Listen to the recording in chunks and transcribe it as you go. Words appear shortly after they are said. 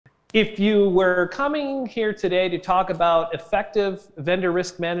If you were coming here today to talk about effective vendor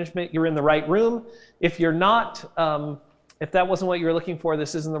risk management, you're in the right room. If you're not, if that wasn't what you were looking for,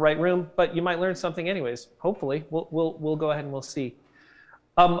 this isn't the right room, but you might learn something anyways. Hopefully, we'll go ahead and we'll see.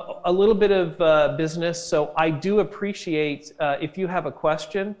 A little bit of business. So I do appreciate if you have a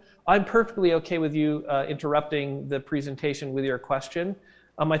question. I'm perfectly okay with you interrupting the presentation with your question.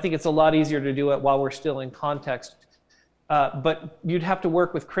 I think it's a lot easier to do it while we're still in context. But you'd have to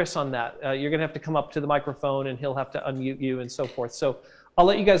work with Chris on that. You're going to have to come up to the microphone and he'll have to unmute you and so forth. So I'll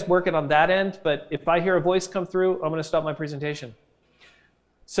let you guys work it on that end. But if I hear a voice come through, I'm going to stop my presentation.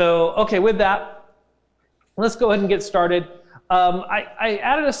 So, okay, with that, let's go ahead and get started. I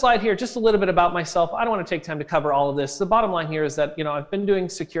added a slide here, just a little bit about myself. I don't want to take time to cover all of this. The bottom line here is that, I've been doing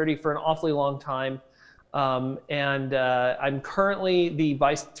security for an awfully long time. I'm currently the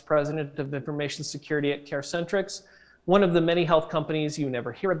Vice President of Information Security at CareCentrix, one of the many health companies you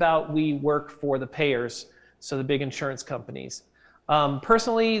never hear about. We work for the payers, so the big insurance companies.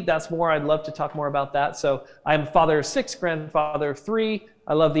 Personally, that's more, I'd love to talk more about that. So I'm a father of 6, grandfather of 3.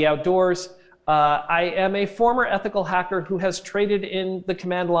 I love the outdoors. I am a former ethical hacker who has traded in the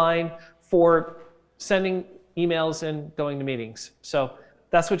command line for sending emails and going to meetings. So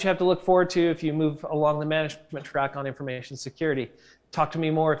that's what you have to look forward to if you move along the management track on information security. Talk to me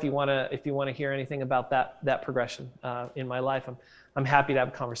more if you want to hear anything about that progression in my life. I'm happy to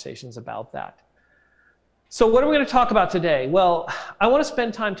have conversations about that. So what are we going to talk about today? Well, I want to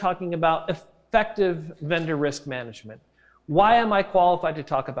spend time talking about effective vendor risk management. Why am I qualified to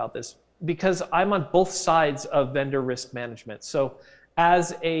talk about this? Because I'm on both sides of vendor risk management. So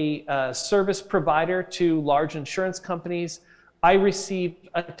as a service provider to large insurance companies, I receive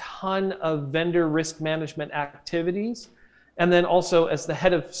a ton of vendor risk management activities. And then also as the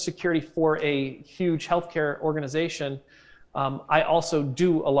head of security for a huge healthcare organization, I also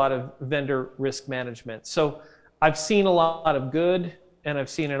do a lot of vendor risk management. So I've seen a lot of good and I've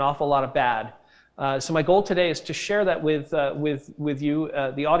seen an awful lot of bad. So my goal today is to share that with you,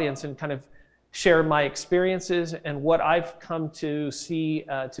 the audience, and kind of share my experiences and what I've come to see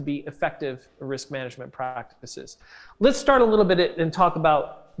to be effective risk management practices. Let's start a little bit and talk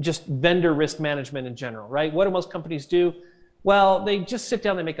about just vendor risk management in general, right? What do most companies do? Well, they just sit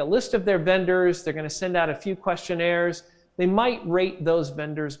down, they make a list of their vendors, they're going to send out a few questionnaires. They might rate those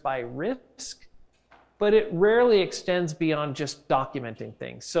vendors by risk, but it rarely extends beyond just documenting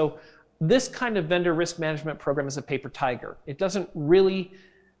things. So this kind of vendor risk management program is a paper tiger. It doesn't really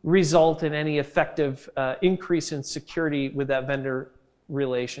result in any effective increase in security with that vendor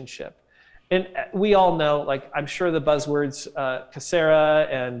relationship. And we all know, like I'm sure the buzzwords,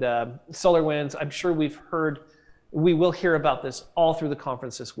 Coursera and SolarWinds, I'm sure we will hear about this all through the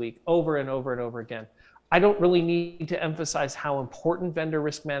conference this week, over and over and over again. I don't really need to emphasize how important vendor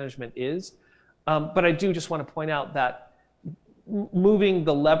risk management is, but I do just want to point out that moving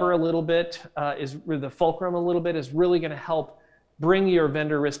the lever a little bit, the fulcrum a little bit, is really going to help bring your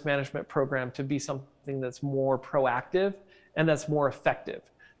vendor risk management program to be something that's more proactive and that's more effective.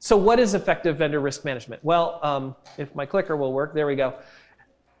 So what is effective vendor risk management? Well, if my clicker will work, there we go.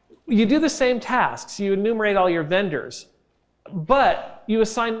 You do the same tasks. You enumerate all your vendors, but you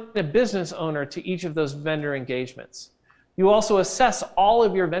assign a business owner to each of those vendor engagements. You also assess all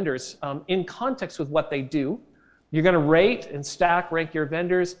of your vendors in context with what they do. You're going to rate and stack rank your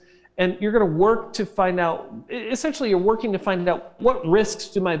vendors, and you're going to work to find out, essentially you're working to find out what risks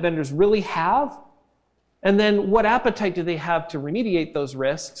do my vendors really have, and then what appetite do they have to remediate those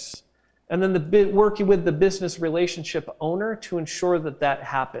risks, and then working with the business relationship owner to ensure that that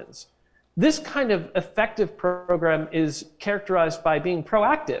happens. This kind of effective program is characterized by being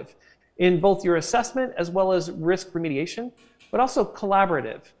proactive in both your assessment as well as risk remediation, but also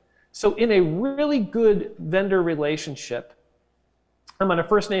collaborative. So in a really good vendor relationship, I'm on a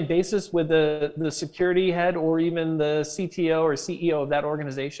first name basis with the security head or even the CTO or CEO of that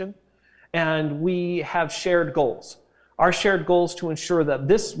organization, and we have shared goals. Our shared goals to ensure that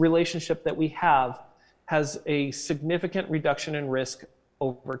this relationship that we have has a significant reduction in risk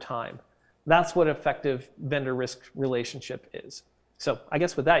over time. That's what effective vendor risk relationship is. So I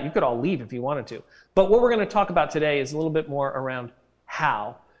guess with that, you could all leave if you wanted to. But what we're going to talk about today is a little bit more around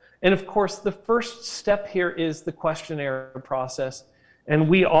how. And of course, the first step here is the questionnaire process. And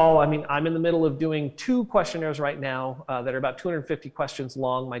I'm in the middle of doing 2 questionnaires right now that are about 250 questions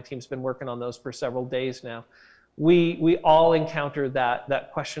long. My team's been working on those for several days now. We all encounter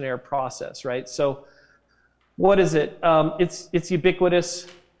that questionnaire process, right? So what is it? It's ubiquitous.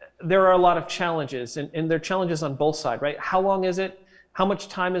 There are a lot of challenges, and there are challenges on both sides, right? How long is it? How much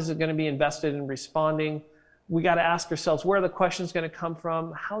time is it going to be invested in responding? We got to ask ourselves, where are the questions going to come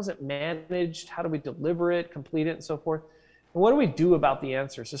from? How is it managed? How do we deliver it, complete it, and so forth? And what do we do about the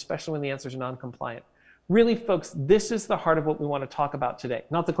answers, especially when the answers are non-compliant? Really, folks, this is the heart of what we want to talk about today.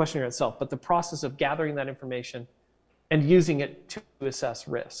 Not the questionnaire itself, but the process of gathering that information and using it to assess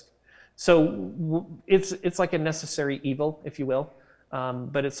risk. So it's like a necessary evil, if you will,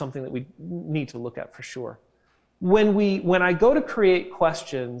 but it's something that we need to look at for sure. When I go to create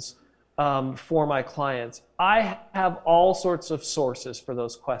questions for my clients, I have all sorts of sources for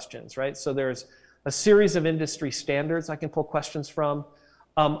those questions, right? So there's a series of industry standards I can pull questions from.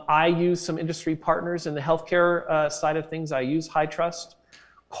 I use some industry partners in the healthcare side of things. I use HITRUST.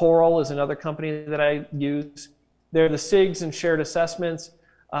 Coral is another company that I use. They're the SIGs and shared assessments.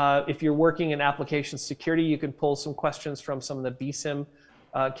 If you're working in application security, you can pull some questions from some of the BSIM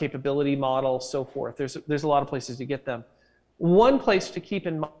capability model, so forth. There's a lot of places to get them. One place to keep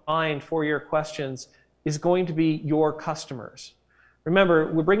in mind for your questions is going to be your customers.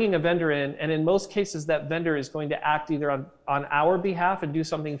 Remember, we're bringing a vendor in, and in most cases, that vendor is going to act either on our behalf and do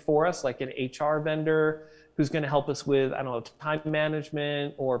something for us, like an HR vendor who's going to help us with, I don't know, time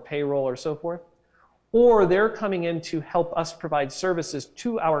management or payroll or so forth. Or they're coming in to help us provide services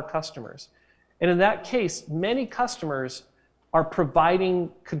to our customers. And in that case, many customers are providing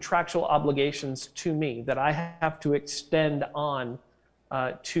contractual obligations to me that I have to extend on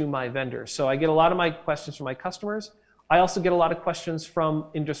to my vendors. So I get a lot of my questions from my customers. I also get a lot of questions from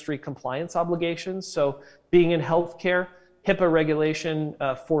industry compliance obligations. So being in healthcare, HIPAA regulation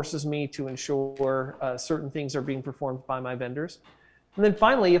forces me to ensure certain things are being performed by my vendors. And then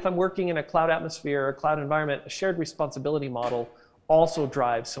finally, if I'm working in a cloud atmosphere or a cloud environment, a shared responsibility model also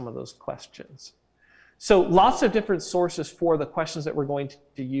drives some of those questions. So lots of different sources for the questions that we're going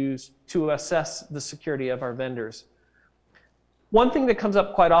to use to assess the security of our vendors. One thing that comes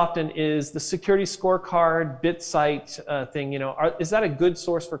up quite often is the security scorecard, BitSight thing. Is that a good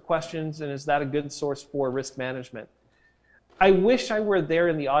source for questions, and is that a good source for risk management? I wish I were there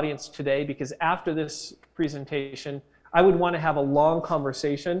in the audience today, because after this presentation, I would want to have a long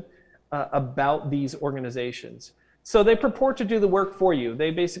conversation about these organizations. So they purport to do the work for you.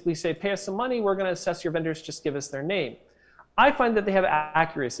 They basically say, pay us some money, we're going to assess your vendors, just give us their name. I find that they have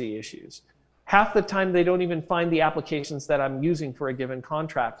accuracy issues. Half the time they don't even find the applications that I'm using for a given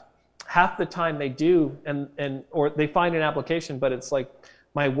contract. Half the time they do, or they find an application, but it's like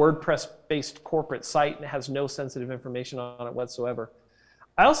my WordPress-based corporate site and it has no sensitive information on it whatsoever.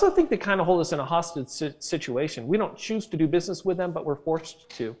 I also think they kind of hold us in a hostage situation. We don't choose to do business with them, but we're forced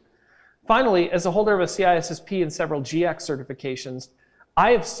to. Finally, as a holder of a CISSP and several GX certifications,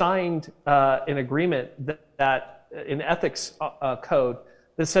 I have signed an agreement that an ethics code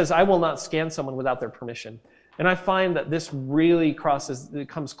that says I will not scan someone without their permission. And I find that this really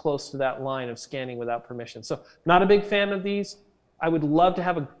comes close to that line of scanning without permission. So not a big fan of these. I would love to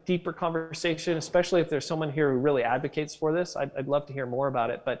have a deeper conversation, especially if there's someone here who really advocates for this. I'd love to hear more about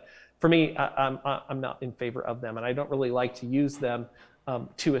it. But for me, I'm not in favor of them, and I don't really like to use them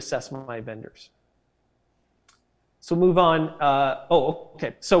to assess my vendors. So move on.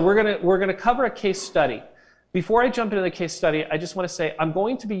 Okay. So we're gonna cover a case study. Before I jump into the case study, I just want to say I'm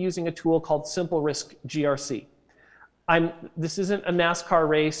going to be using a tool called Simple Risk GRC. This isn't a NASCAR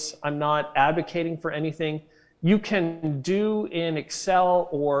race. I'm not advocating for anything. You can do in Excel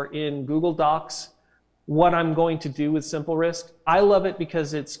or in Google Docs what I'm going to do with Simple Risk. I love it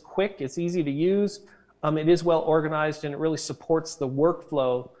because it's quick, it's easy to use, it is well organized, and it really supports the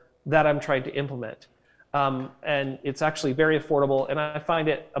workflow that I'm trying to implement. And it's actually very affordable, and I find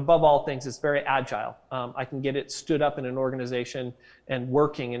it, above all things, it's very agile. I can get it stood up in an organization and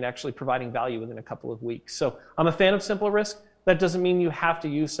working and actually providing value within a couple of weeks. So I'm a fan of Simple Risk. That doesn't mean you have to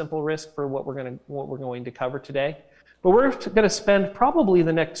use Simple Risk for what we're going to cover today. But we're going to spend probably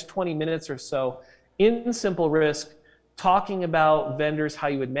the next 20 minutes or so in Simple Risk talking about vendors, how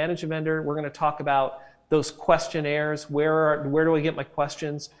you would manage a vendor. We're going to talk about those questionnaires. Where do I get my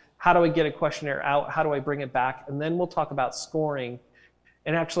questions? How do I get a questionnaire out? How do I bring it back? And then we'll talk about scoring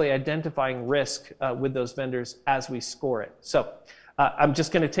and actually identifying risk with those vendors as we score it. So I'm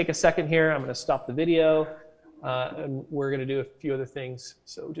just going to take a second here. I'm going to stop the video. And we're going to do a few other things.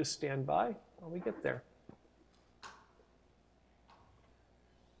 So just stand by while we get there.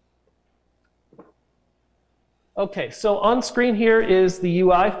 Okay, so on screen here is the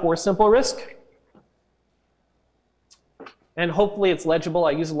UI for Simple Risk. And hopefully it's legible.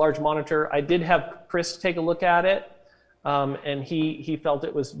 I use a large monitor. I did have Chris take a look at it, and he felt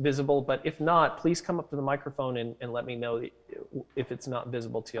it was visible. But if not, please come up to the microphone and let me know if it's not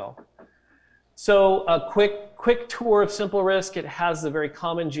visible to y'all. So a quick tour of Simple Risk. It has the very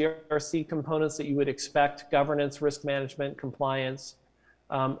common GRC components that you would expect: governance, risk management, compliance,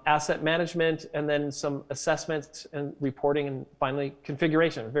 asset management, and then some assessments and reporting, and finally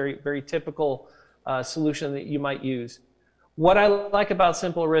configuration. Very typical solution that you might use. What I like about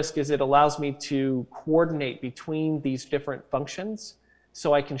Simple Risk is it allows me to coordinate between these different functions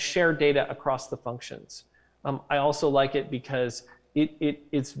so I can share data across the functions. I also like it because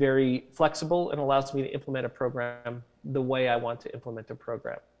it's very flexible and allows me to implement a program the way I want to implement a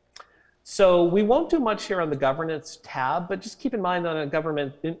program. So we won't do much here on the governance tab, but just keep in mind that on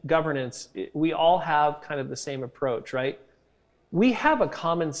governance, we all have kind of the same approach, right? We have a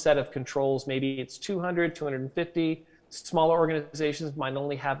common set of controls. Maybe it's 200, 250. Smaller organizations might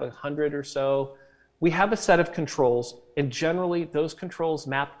only have 100 or so. We have a set of controls, and generally those controls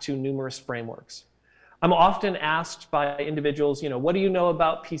map to numerous frameworks. I'm often asked by individuals, what do you know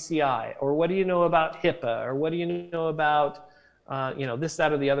about PCI? Or what do you know about HIPAA? Or what do you know about this,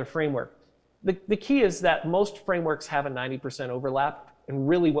 that, or the other framework? The key is that most frameworks have a 90% overlap, and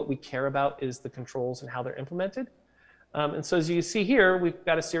really what we care about is the controls and how they're implemented. And so as you see here, we've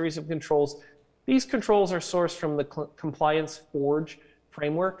got a series of controls. These controls are sourced from the Compliance Forge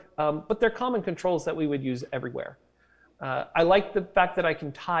framework, but they're common controls that we would use everywhere. I like the fact that I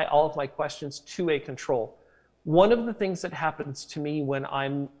can tie all of my questions to a control. One of the things that happens to me when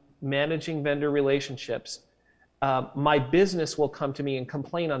I'm managing vendor relationships, my business will come to me and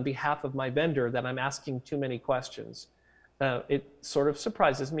complain on behalf of my vendor that I'm asking too many questions. It sort of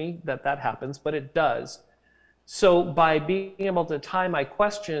surprises me that that happens, but it does. So by being able to tie my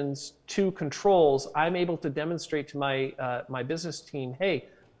questions to controls, I'm able to demonstrate to my business team, hey,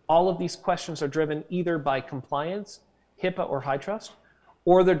 all of these questions are driven either by compliance, HIPAA or HITRUST,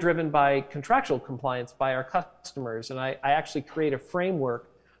 or they're driven by contractual compliance by our customers. And I actually create a framework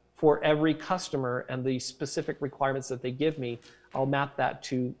for every customer and the specific requirements that they give me. I'll map that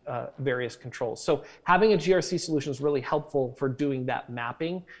to various controls. So having a GRC solution is really helpful for doing that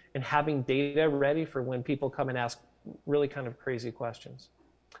mapping and having data ready for when people come and ask really kind of crazy questions.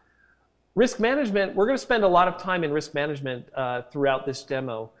 Risk management, we're going to spend a lot of time in risk management throughout this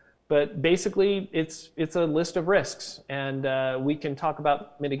demo. But basically, it's a list of risks, and we can talk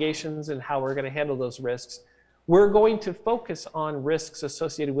about mitigations and how we're going to handle those risks. We're going to focus on risks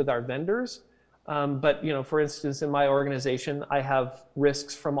associated with our vendors, but for instance, in my organization, I have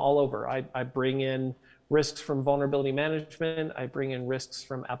risks from all over. I bring in risks from vulnerability management, I bring in risks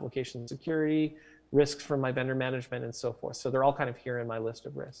from application security, risks from my vendor management, and so forth. So they're all kind of here in my list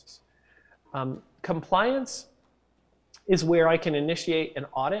of risks. Compliance is where I can initiate an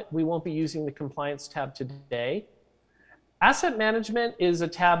audit. We won't be using the compliance tab today. Asset management is a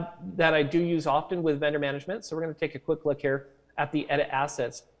tab that I do use often with vendor management. So we're going to take a quick look here at the edit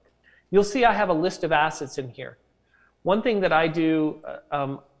assets. You'll see I have a list of assets in here. One thing that I do,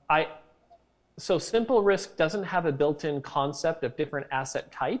 so Simple Risk doesn't have a built-in concept of different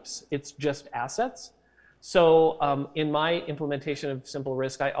asset types. It's just assets. So in my implementation of Simple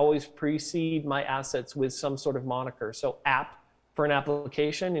Risk, I always precede my assets with some sort of moniker. So app for an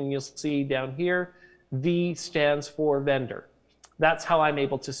application, and you'll see down here, V stands for vendor. That's how I'm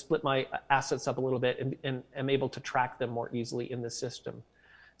able to split my assets up a little bit and am able to track them more easily in the system.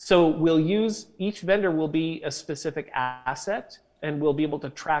 So we'll use, each vendor will be a specific asset, and we'll be able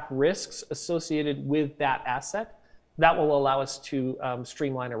to track risks associated with that asset. That will allow us to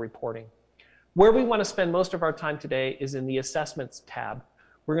streamline our reporting. Where we want to spend most of our time today is in the Assessments tab.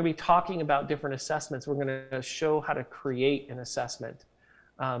 We're going to be talking about different assessments. We're going to show how to create an assessment.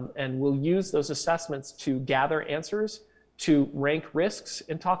 And we'll use those assessments to gather answers, to rank risks,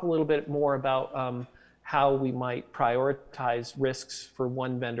 and talk a little bit more about how we might prioritize risks for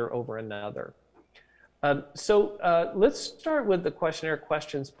one vendor over another. Let's start with the questionnaire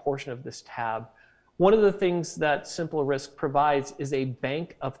questions portion of this tab. One of the things that Simple Risk provides is a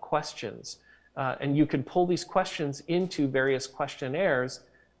bank of questions. And you can pull these questions into various questionnaires,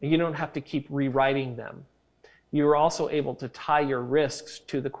 and you don't have to keep rewriting them. You're also able to tie your risks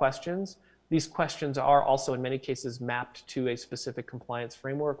to the questions. These questions are also in many cases mapped to a specific compliance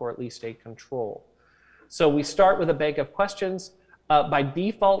framework or at least a control. So we start with a bank of questions. By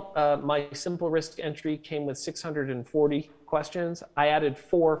default, my Simple Risk entry came with 640 questions. I added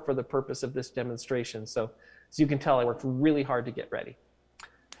 4 for the purpose of this demonstration. So as you can tell, I worked really hard to get ready.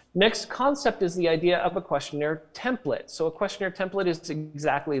 Next concept is the idea of a questionnaire template. So a questionnaire template is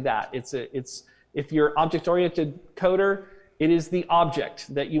exactly that. If you're object-oriented coder, it is the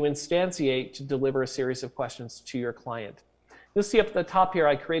object that you instantiate to deliver a series of questions to your client. You'll see up at the top here,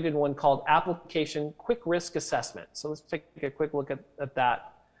 I created one called Application Quick Risk Assessment. So let's take a quick look at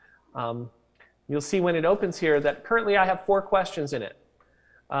that. You'll see when it opens here that currently I have 4 questions in it.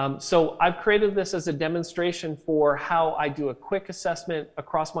 So I've created this as a demonstration for how I do a quick assessment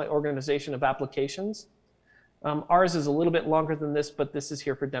across my organization of applications. Ours is a little bit longer than this, but this is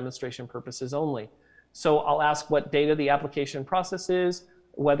here for demonstration purposes only. So I'll ask what data the application processes,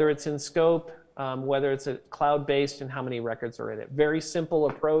 whether it's in scope, whether it's a cloud-based, and how many records are in it. Very simple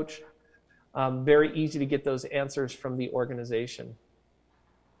approach, very easy to get those answers from the organization.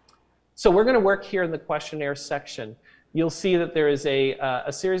 So we're going to work here in the questionnaire section. You'll see that there is a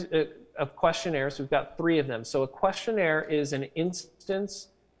series of questionnaires. We've got 3 of them. So a questionnaire is an instance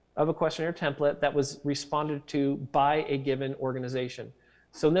of a questionnaire template that was responded to by a given organization.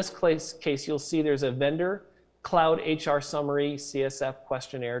 So in this case, you'll see there's a vendor cloud HR summary CSF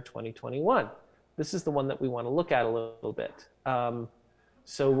questionnaire 2021. This is the one that we want to look at a little bit.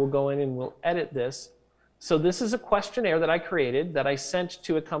 So we'll go in and we'll edit this. So this is a questionnaire that I created that I sent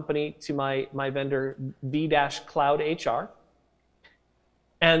to a company, to my vendor V-Cloud HR.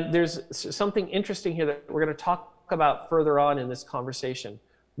 And there's something interesting here that we're going to talk about further on in this conversation.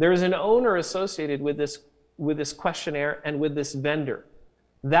 There is an owner associated with this questionnaire and with this vendor.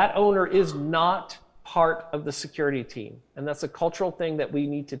 That owner is not part of the security team. And that's a cultural thing that we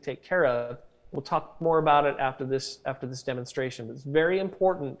need to take care of. We'll talk more about it after this demonstration. But it's very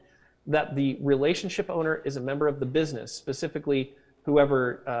important that the relationship owner is a member of the business, specifically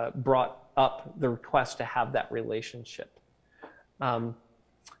whoever brought up the request to have that relationship.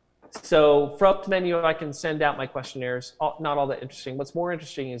 So from the menu, I can send out my questionnaires. Not all that interesting. What's more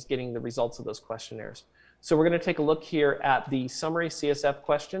interesting is getting the results of those questionnaires. So we're going to take a look here at the summary CSF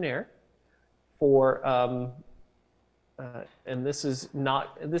questionnaire for, and this has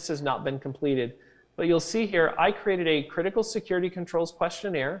not been completed. But you'll see here, I created a critical security controls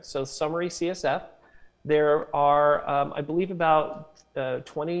questionnaire, so summary CSF. There are, I believe, about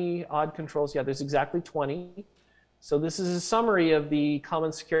 20 odd controls. Yeah, there's exactly 20. So this is a summary of the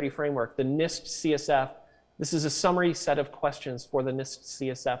Common Security Framework, the NIST CSF. This is a summary set of questions for the NIST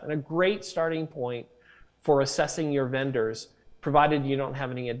CSF, and a great starting point for assessing your vendors, provided you don't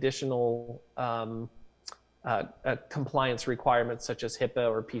have any additional compliance requirements such as HIPAA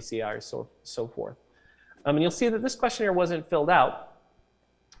or PCI or so forth. And you'll see that this questionnaire wasn't filled out.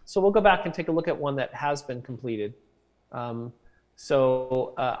 So we'll go back and take a look at one that has been completed. I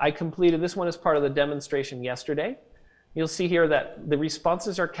completed this one as part of the demonstration yesterday. You'll see here that the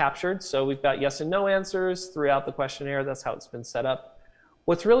responses are captured. So we've got yes and no answers throughout the questionnaire. That's how it's been set up.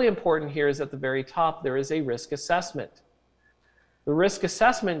 What's really important here is at the very top, there is a risk assessment. The risk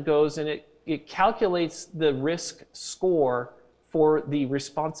assessment goes and it calculates the risk score for the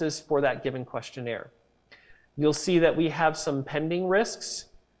responses for that given questionnaire. You'll see that we have some pending risks.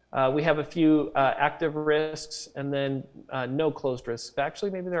 We have a few active risks and then no closed risks.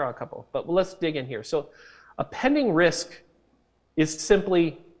 Actually, maybe there are a couple, but let's dig in here. So a pending risk is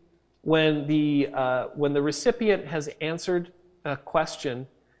simply when the recipient has answered a question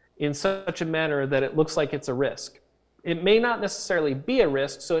in such a manner that it looks like it's a risk. It may not necessarily be a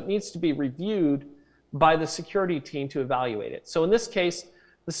risk, so it needs to be reviewed by the security team to evaluate it. So in this case,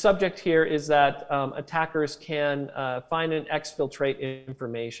 the subject here is that attackers can find and exfiltrate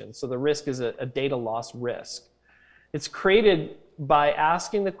information. So the risk is a data loss risk. It's created by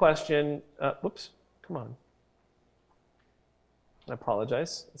asking the question, whoops, come on. I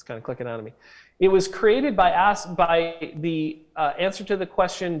apologize, it's kind of clicking out of me. It was created by the answer to the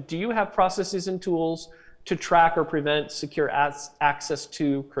question, do you have processes and tools to track or prevent secure access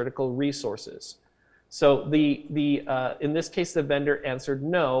to critical resources? So in this case, the vendor answered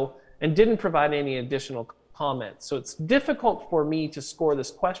no and didn't provide any additional comments. So it's difficult for me to score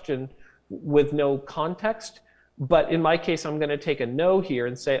this question with no context, but in my case, I'm going to take a no here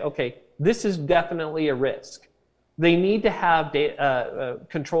and say, okay, this is definitely a risk. They need to have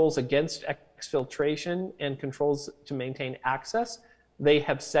controls against exfiltration and controls to maintain access. They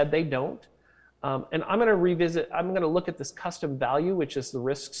have said they don't. And I'm going to revisit, I'm going to look at this custom value, which is the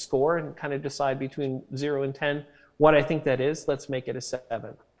risk score, and kind of decide between 0 and 10 what I think that is. Let's make it a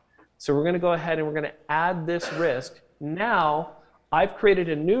 7. So we're going to go ahead and we're going to add this risk. Now I've created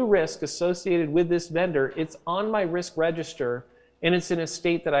a new risk associated with this vendor. It's on my risk register, and it's in a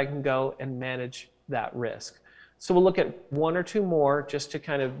state that I can go and manage that risk. So we'll look at 1 or 2 more just to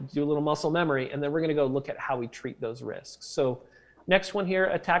kind of do a little muscle memory, and then we're going to go look at how we treat those risks. So next one here,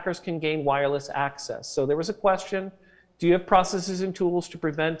 attackers can gain wireless access. So there was a question, do you have processes and tools to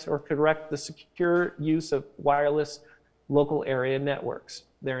prevent or correct the secure use of wireless local area networks?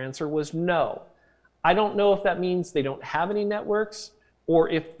 Their answer was no. I don't know if that means they don't have any networks or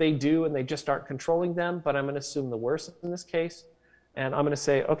if they do and they just aren't controlling them, but I'm going to assume the worst in this case. And I'm going to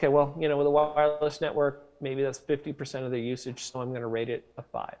say, okay, well, with a wireless network, maybe that's 50% of the usage, so I'm going to rate it a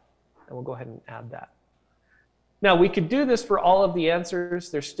 5. And we'll go ahead and add that. Now, we could do this for all of the answers.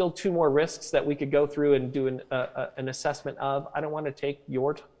 There's still 2 more risks that we could go through and do an assessment of. I don't want to take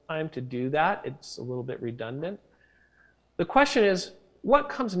your time to do that. It's a little bit redundant. The question is, what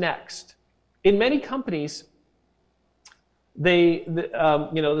comes next? In many companies,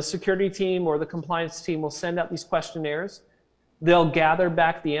 the security team or the compliance team will send out these questionnaires. They'll gather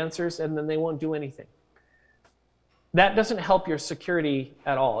back the answers, and then they won't do anything. That doesn't help your security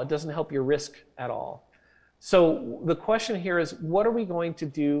at all. It doesn't help your risk at all. So the question here is, what are we going to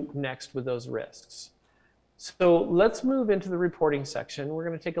do next with those risks? So let's move into the reporting section. We're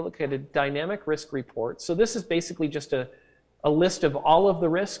going to take a look at a dynamic risk report. So this is basically just a list of all of the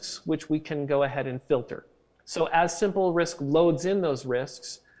risks, which we can go ahead and filter. So as Simple Risk loads in those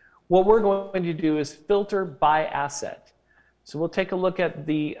risks, what we're going to do is filter by asset. So we'll take a look at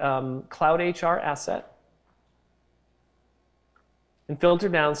the Cloud HR asset and filter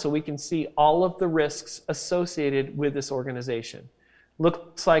down so we can see all of the risks associated with this organization.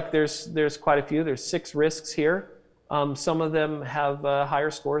 Looks like there's quite a few. There's 6 risks here. Some of them have higher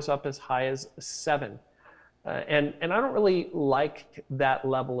scores, up as high as 7. And I don't really like that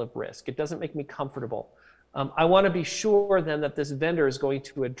level of risk. It doesn't make me comfortable. I want to be sure then that this vendor is going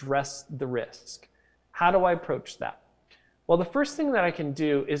to address the risk. How do I approach that? Well, the first thing that I can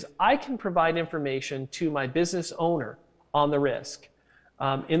do is I can provide information to my business owner on the risk.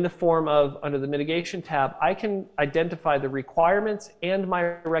 In the form of, under the mitigation tab, I can identify the requirements and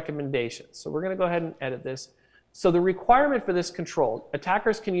my recommendations. So we're going to go ahead and edit this. So the requirement for this control,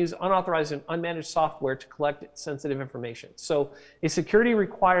 attackers can use unauthorized and unmanaged software to collect sensitive information. So a security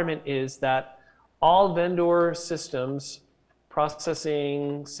requirement is that all vendor systems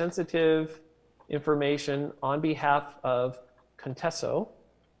processing sensitive information on behalf of Conteso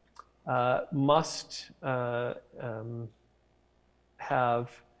must have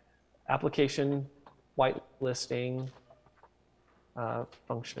application whitelisting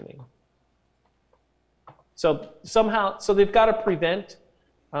functioning. So they've got to prevent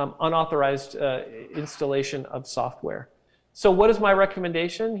unauthorized installation of software. So what is my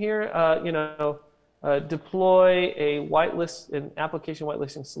recommendation here? Deploy an application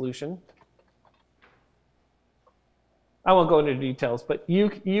whitelisting solution. I won't go into details, but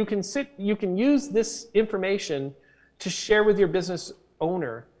you can use this information to share with your business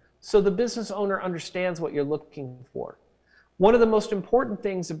owner so the business owner understands what you're looking for. One of the most important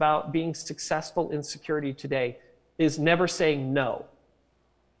things about being successful in security today is never saying no.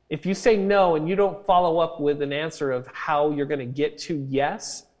 If you say no and you don't follow up with an answer of how you're going to get to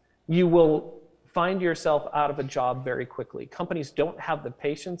yes, you will find yourself out of a job very quickly. Companies don't have the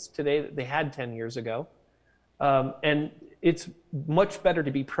patience today that they had 10 years ago, and it's much better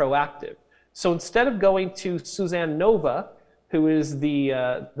to be proactive. So instead of going to Suzanne Nova, who is the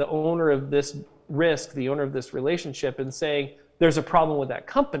owner of this risk, the owner of this relationship, and saying there's a problem with that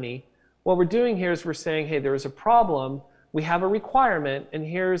company, what we're doing here is we're saying, hey, there is a problem, we have a requirement, and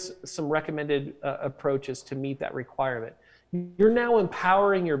here's some recommended approaches to meet that requirement. You're now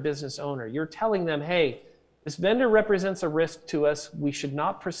empowering your business owner. You're telling them, hey, this vendor represents a risk to us. We should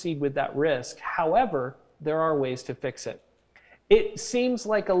not proceed with that risk. However, there are ways to fix it. It seems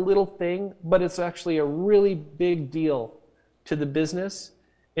like a little thing, but it's actually a really big deal to the business,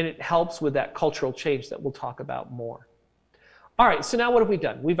 and it helps with that cultural change that we'll talk about more. All right, so now what have we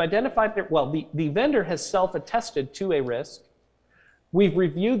done? We've identified it. Well, the vendor has self-attested to a risk. We've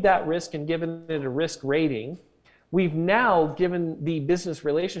reviewed that risk and given it a risk rating. We've now given the business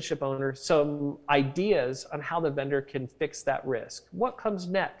relationship owner some ideas on how the vendor can fix that risk. What comes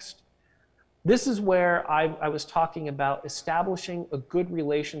next? This is where I was talking about establishing a good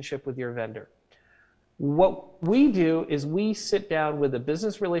relationship with your vendor. What we do is we sit down with a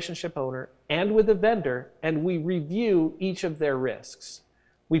business relationship owner and with the vendor, and we review each of their risks.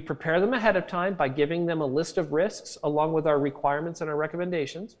 We prepare them ahead of time by giving them a list of risks along with our requirements and our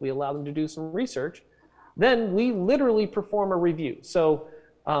recommendations. We allow them to do some research. Then we literally perform a review. So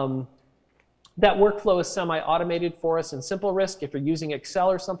that workflow is semi-automated for us in Simple Risk. If you're using Excel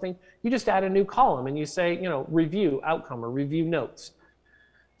or something, you just add a new column and you say, review outcome or review notes.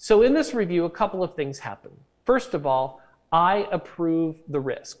 So in this review, a couple of things happen. First of all, I approve the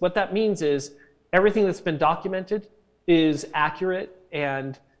risk. What that means is everything that's been documented is accurate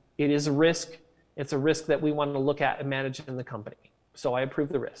and it is a risk. It's a risk that we want to look at and manage in the company. So I approve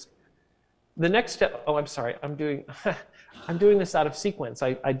the risk. The next step, I'm sorry, I'm doing this out of sequence.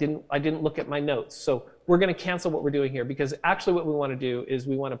 I didn't look at my notes. So we're going to cancel what we're doing here because actually what we want to do is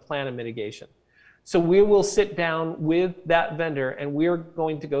we want to plan a mitigation. So we will sit down with that vendor and we're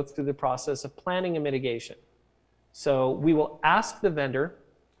going to go through the process of planning a mitigation. So we will ask the vendor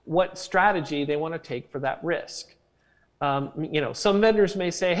what strategy they want to take for that risk. Some vendors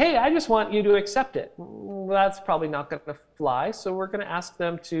may say, hey, I just want you to accept it. Well, that's probably not going to fly. So we're going to ask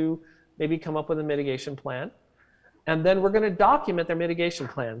them to maybe come up with a mitigation plan. And then we're going to document their mitigation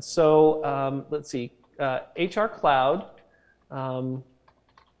plan. So let's see, HR Cloud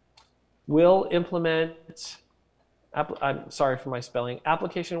will implement, I'm sorry for my spelling,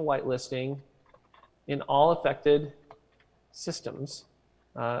 application whitelisting in all affected systems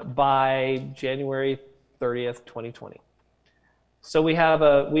by January 30th, 2020. So we have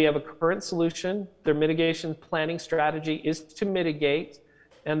a current solution. Their mitigation planning strategy is to mitigate,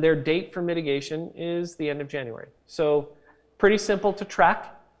 and their date for mitigation is the end of January. So pretty simple to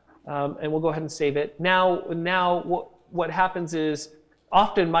track, and we'll go ahead and save it. Now what happens is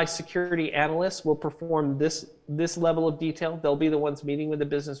often my security analysts will perform this level of detail. They'll be the ones meeting with the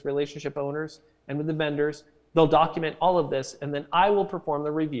business relationship owners and with the vendors. They'll document all of this, and then I will perform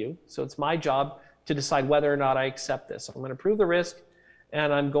the review. So it's my job to decide whether or not I accept this. I'm going to prove the risk,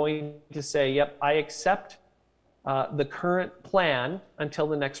 and I'm going to say, yep, I accept the current plan until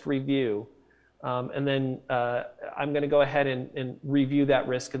the next review. And then I'm going to go ahead and review that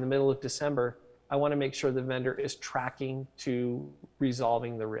risk in the middle of December. I want to make sure the vendor is tracking to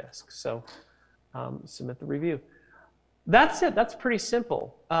resolving the risk. So submit the review. That's it. That's pretty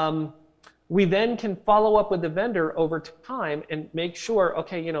simple. We then can follow up with the vendor over time and make sure,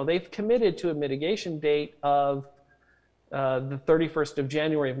 okay, they've committed to a mitigation date of the 31st of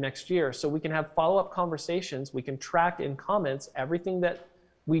January of next year. So we can have follow-up conversations. We can track in comments everything that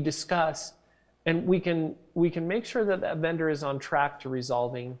we discuss, and we can make sure that that vendor is on track to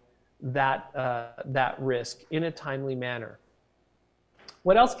resolving that risk in a timely manner.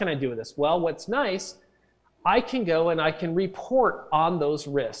 What else can I do with this? Well, what's nice, I can go and I can report on those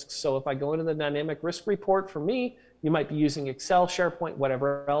risks. So if I go into the dynamic risk report, for me, you might be using Excel, SharePoint,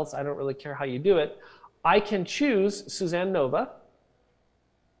 whatever else. I don't really care how you do it. I can choose Suzanne Nova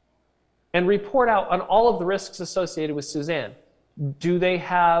and report out on all of the risks associated with Suzanne. Do they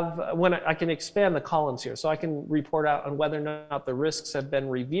have, I can expand the columns here, so I can report out on whether or not the risks have been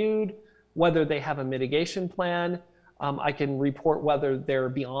reviewed, whether they have a mitigation plan. I can report whether they're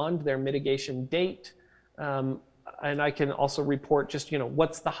beyond their mitigation date. And I can also report just,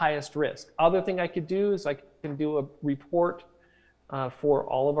 what's the highest risk. Other thing I could do is I can do a report for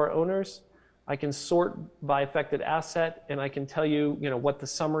all of our owners. I can sort by affected asset, and I can tell you, what the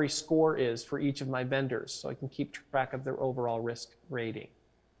summary score is for each of my vendors, so I can keep track of their overall risk rating.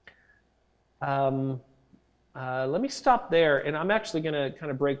 Let me stop there, and I'm actually going to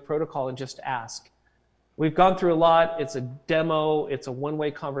kind of break protocol and just ask. We've gone through a lot. It's a demo. It's a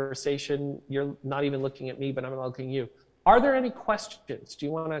one-way conversation. You're not even looking at me, but I'm looking at you. Are there any questions? Do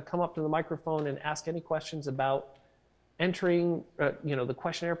you want to come up to the microphone and ask any questions about entering, the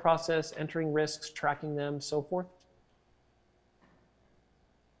questionnaire process, entering risks, tracking them, so forth?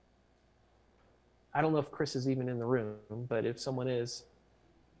 I don't know if Chris is even in the room, but if someone is.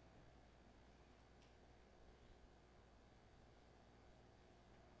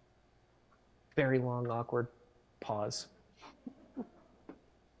 Very long, awkward pause.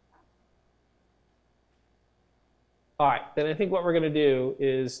 All right, then I think what we're going to do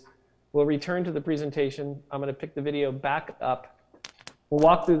is we'll return to the presentation. I'm going to pick the video back up. We'll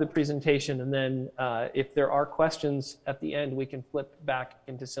walk through the presentation, and then if there are questions at the end, we can flip back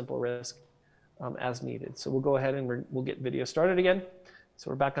into simple risk as needed. So we'll go ahead and we'll get video started again.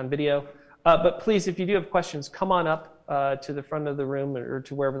 So we're back on video. But please, if you do have questions, come on up to the front of the room or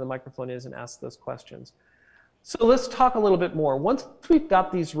to wherever the microphone is and ask those questions. So let's talk a little bit more. Once we've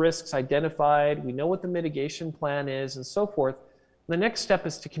got these risks identified, we know what the mitigation plan is and so forth, the next step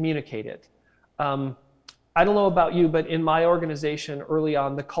is to communicate it. I don't know about you, but in my organization early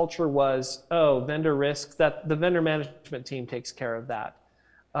on, the culture was, vendor risks, that the vendor management team takes care of that.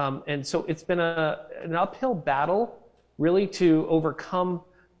 And so it's been an uphill battle really to overcome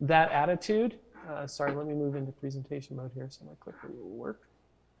that attitude. Sorry, let me move into presentation mode here so my clicker will work.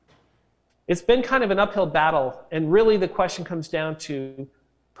 It's been kind of an uphill battle, and really the question comes down to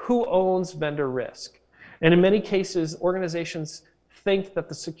who owns vendor risk. And in many cases, organizations think that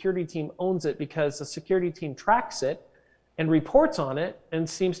the security team owns it because the security team tracks it and reports on it and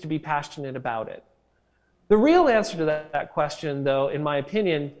seems to be passionate about it. The real answer to that question, though, in my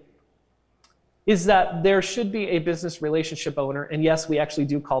opinion, is that there should be a business relationship owner, and yes, we actually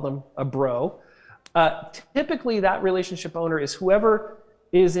do call them a bro. Typically, that relationship owner is whoever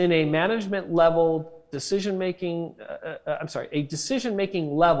is in a management level decision-making, a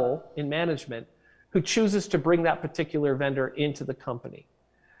decision-making level in management who chooses to bring that particular vendor into the company.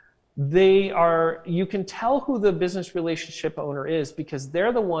 You can tell who the business relationship owner is because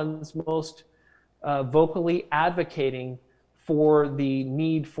they're the ones most vocally advocating for the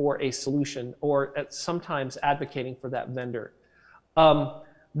need for a solution, or sometimes advocating for that vendor.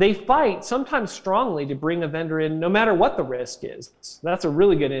 They fight, sometimes strongly, to bring a vendor in no matter what the risk is. That's a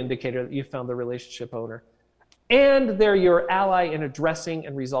really good indicator that you found the relationship owner. And they're your ally in addressing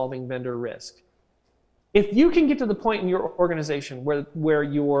and resolving vendor risk. If you can get to the point in your organization where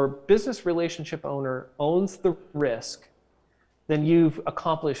your business relationship owner owns the risk, then you've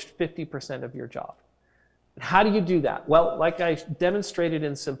accomplished 50% of your job. How do you do that? Well, like I demonstrated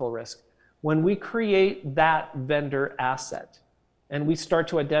in Simple Risk, when we create that vendor asset and we start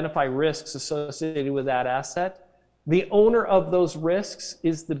to identify risks associated with that asset, the owner of those risks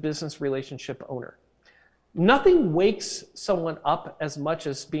is the business relationship owner. Nothing wakes someone up as much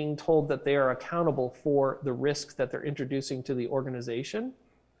as being told that they are accountable for the risks that they're introducing to the organization.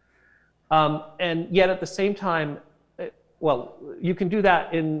 And yet at the same time, well, you can do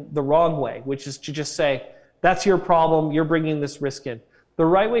that in the wrong way, which is to just say, that's your problem, you're bringing this risk in. The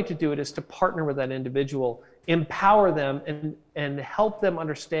right way to do it is to partner with that individual, empower them, and help them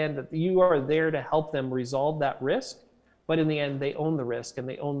understand that you are there to help them resolve that risk, but in the end, they own the risk and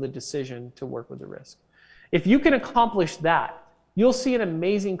they own the decision to work with the risk. If you can accomplish that, you'll see an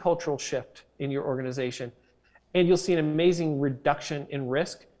amazing cultural shift in your organization, and you'll see an amazing reduction in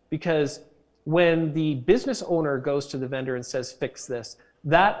risk, because when the business owner goes to the vendor and says, fix this,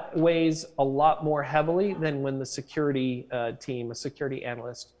 that weighs a lot more heavily than when the security team, a security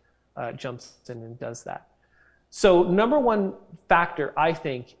analyst, jumps in and does that. So number one factor, I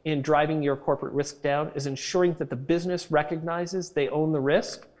think, in driving your corporate risk down is ensuring that the business recognizes they own the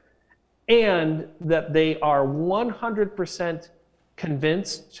risk and that they are 100%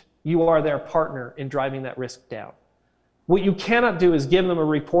 convinced you are their partner in driving that risk down. What you cannot do is give them a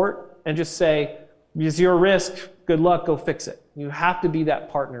report and just say, it's your risk, good luck, go fix it. You have to be that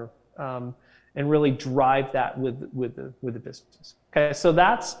partner and really drive that with the business. Okay, so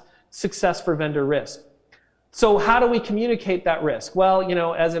that's success for vendor risk. So how do we communicate that risk? Well, you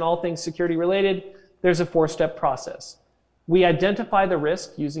know, as in all things security related, there's a 4-step process. We identify the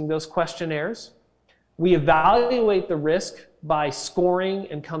risk using those questionnaires. We evaluate the risk by scoring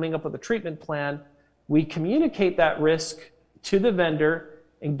and coming up with a treatment plan. We communicate that risk to the vendor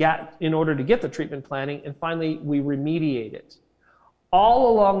in order to get the treatment planning, and finally, we remediate it.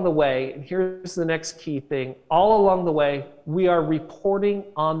 All along the way, and here's the next key thing, all along the way, we are reporting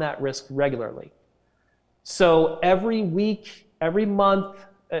on that risk regularly. So every week, every month,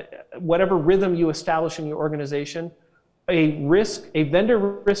 whatever rhythm you establish in your organization, a vendor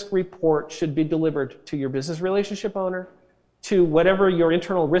risk report should be delivered to your business relationship owner, to whatever your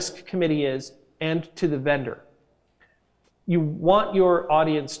internal risk committee is, and to the vendor. You want your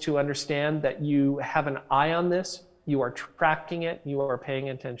audience to understand that you have an eye on this, you are tracking it, you are paying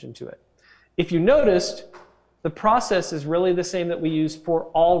attention to it. If you noticed, the process is really the same that we use for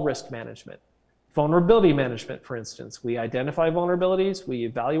all risk management. Vulnerability management, for instance. We identify vulnerabilities, we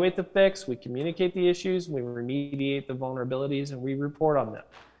evaluate the fix, we communicate the issues, we remediate the vulnerabilities, and we report on them.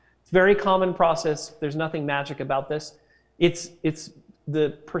 It's a very common process. There's nothing magic about this. It's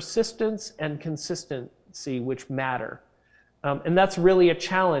the persistence and consistency which matter. And that's really a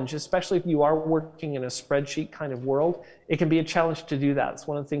challenge, especially if you are working in a spreadsheet kind of world. It can be a challenge to do that. It's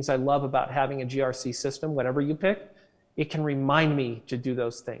one of the things I love about having a GRC system, whatever you pick. It can remind me to do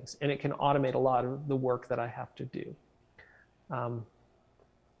those things, and it can automate a lot of the work that I have to do.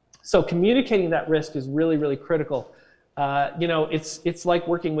 So communicating that risk is really, really critical. You know, it's like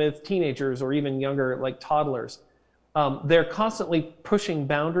working with teenagers or even younger, like toddlers. They're constantly pushing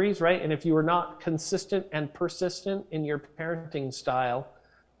boundaries, right? And if you are not consistent and persistent in your parenting style,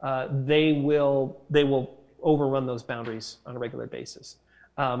 they will overrun those boundaries on a regular basis.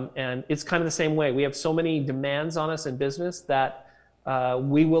 And it's kind of the same way. We have so many demands on us in business that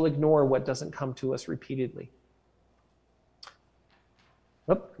we will ignore what doesn't come to us repeatedly.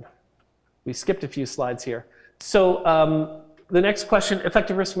 Oh, we skipped a few slides here. So the next question,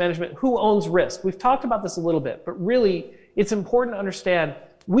 effective risk management, who owns risk? We've talked about this a little bit, but really it's important to understand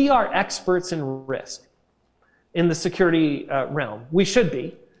we are experts in risk in the security realm. We should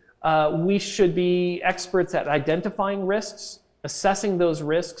be. We should be experts at identifying risks, assessing those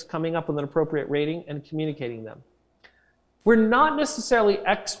risks, coming up with an appropriate rating, and communicating them. We're not necessarily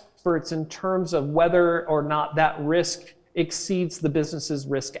experts in terms of whether or not that risk exceeds the business's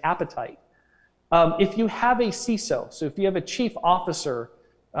risk appetite. If you have a CISO, so if you have a chief officer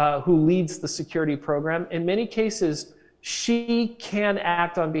who leads the security program, in many cases, She can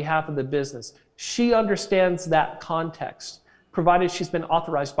act on behalf of the business. She understands that context, provided she's been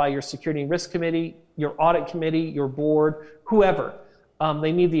authorized by your security and risk committee, your audit committee, your board, whoever.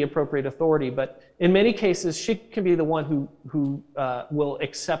 They need the appropriate authority, but in many cases, she can be the one who will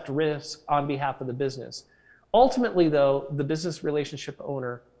accept risk on behalf of the business. Ultimately, though, the business relationship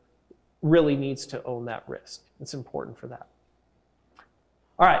owner really needs to own that risk. It's important for that.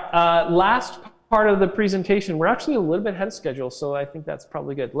 All right, last part of the presentation. We're actually a little bit ahead of schedule, so I think that's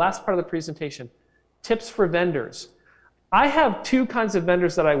probably good. Last part of the presentation, tips for vendors. I have two kinds of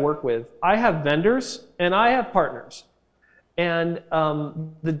vendors that I work with. I have vendors and I have partners. And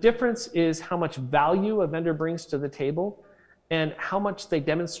the difference is how much value a vendor brings to the table and how much they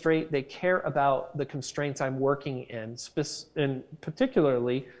demonstrate they care about the constraints I'm working in, and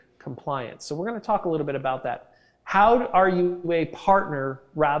particularly compliance. So we're going to talk a little bit about that. How are you a partner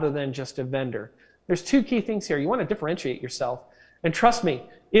rather than just a vendor? There's two key things here. You want to differentiate yourself. And trust me,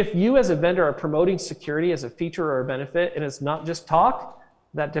 if you as a vendor are promoting security as a feature or a benefit and it's not just talk,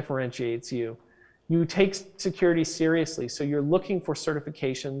 that differentiates you. You take security seriously, so you're looking for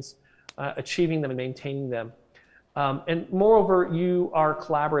certifications, achieving them and maintaining them. And moreover, you are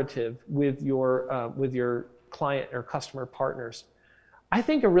collaborative with your client or customer partners. I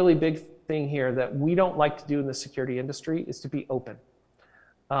think a really big thing here that we don't like to do in the security industry is to be open,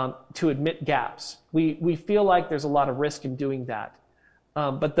 to admit gaps. We feel like there's a lot of risk in doing that.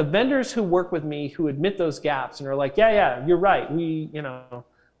 But the vendors who work with me who admit those gaps and are like, yeah, you're right, we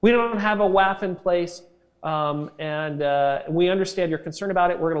don't have a WAF in place, and we understand you're concerned about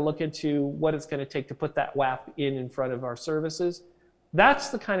it. We're going to look into what it's going to take to put that WAF in front of our services. That's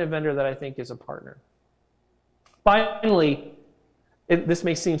the kind of vendor that I think is a partner. Finally, this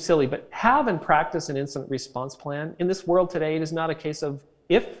may seem silly, but have and practice an incident response plan. In this world today, it is not a case of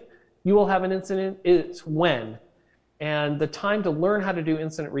if you will have an incident, it's when. And the time to learn how to do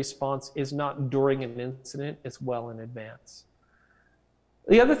incident response is not during an incident, it's well in advance.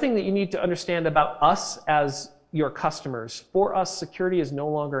 The other thing that you need to understand about us as your customers, for us, security is no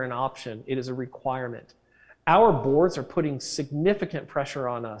longer an option, it is a requirement. Our boards are putting significant pressure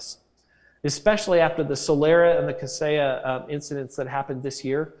on us, especially after the Solera and the Kaseya incidents that happened this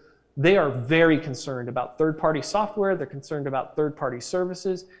year. They are very concerned about third-party software, they're concerned about third-party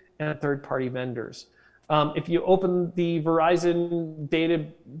services, and third-party vendors. If you open the Verizon data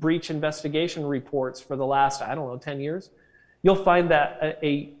breach investigation reports for the last, 10 years, you'll find that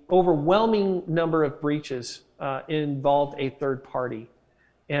an overwhelming number of breaches involved a third party.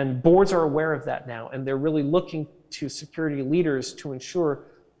 And boards are aware of that now, and they're really looking to security leaders to ensure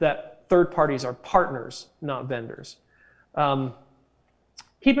that third parties are partners, not vendors.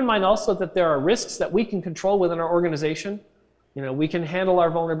 Keep in mind also that there are risks that we can control within our organization. We can handle our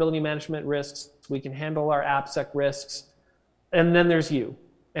vulnerability management risks, we can handle our AppSec risks, and then there's you.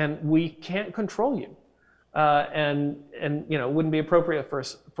 And we can't control you. And it wouldn't be appropriate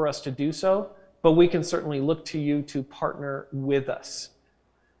for us to do so, but we can certainly look to you to partner with us.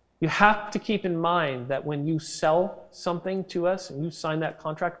 You have to keep in mind that when you sell something to us and you sign that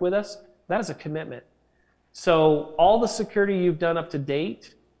contract with us, that is a commitment. So all the security you've done up to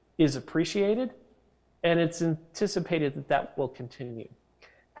date is appreciated, and it's anticipated that that will continue.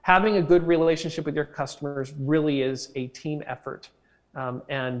 Having a good relationship with your customers really is a team effort,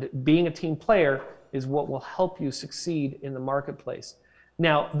 and being a team player is what will help you succeed in the marketplace.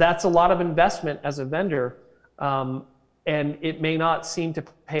 Now, that's a lot of investment as a vendor, and it may not seem to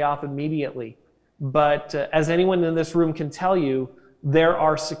pay off immediately. But as anyone in this room can tell you, there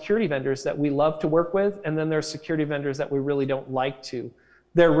are security vendors that we love to work with, and then there are security vendors that we really don't like to.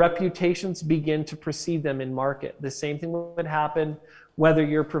 Their reputations begin to precede them in market. The same thing would happen whether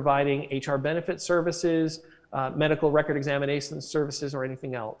you're providing HR benefit services, medical record examination services, or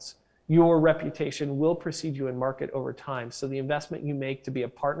anything else. Your reputation will precede you in market over time. So the investment you make to be a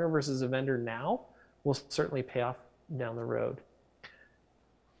partner versus a vendor now will certainly pay off down the road.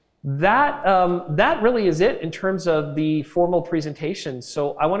 That really is it in terms of the formal presentation.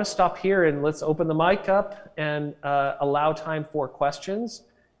 So I want to stop here and let's open the mic up and allow time for questions.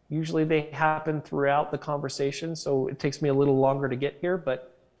 Usually they happen throughout the conversation, so it takes me a little longer to get here,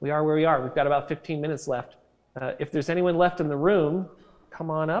 but we are where we are. We've got about 15 minutes left. If there's anyone left in the room,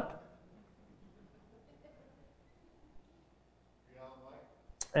 come on up.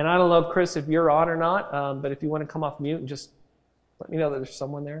 And I don't know, Chris, if you're on or not, but if you want to come off mute and just let me know that there's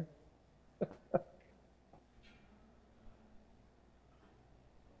someone there.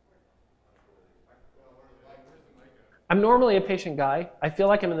 I'm normally a patient guy. I feel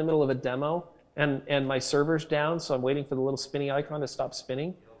like I'm in the middle of a demo and my server's down, so I'm waiting for the little spinny icon to stop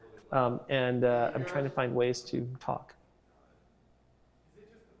spinning. I'm trying to find ways to talk.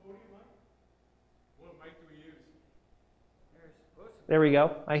 There we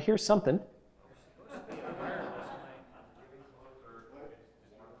go. I hear something.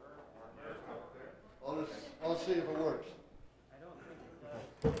 I'll see if it works.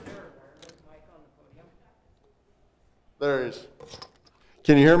 There it is.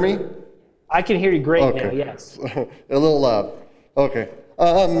 Can you hear me? I can hear you great okay. now, yes. A little loud. Okay.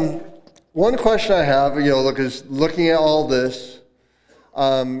 One question I have, look, is looking at all this,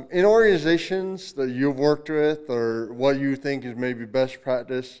 in organizations that you've worked with or what you think is maybe best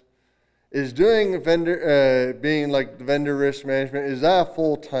practice, is doing being like vendor risk management, is that a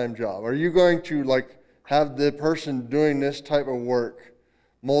full-time job? Are you going to have the person doing this type of work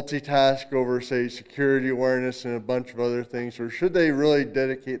multitask over, say, security awareness and a bunch of other things, or should they really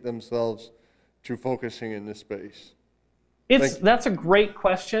dedicate themselves to focusing in this space? That's a great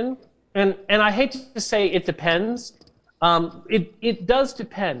question, and I hate to say it depends. It does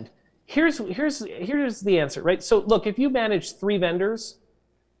depend. Here's the answer, right? So look, if you manage 3 vendors,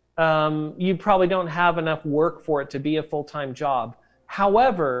 you probably don't have enough work for it to be a full-time job.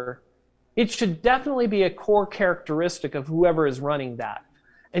 However, it should definitely be a core characteristic of whoever is running that.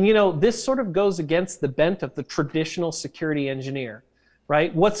 And this sort of goes against the bent of the traditional security engineer,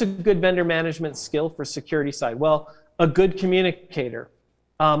 right? What's a good vendor management skill for security side? Well, a good communicator,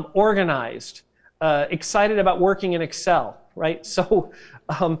 organized, excited about working in Excel, right? So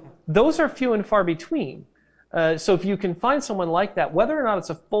those are few and far between. So if you can find someone like that, whether or not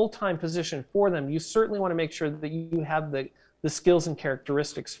it's a full-time position for them, you certainly want to make sure that you have the skills and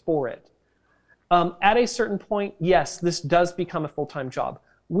characteristics for it. At a certain point, yes, this does become a full-time job.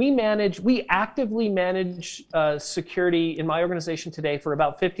 We actively manage security in my organization today for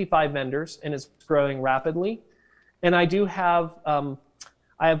about 55 vendors, and it's growing rapidly. And I do have,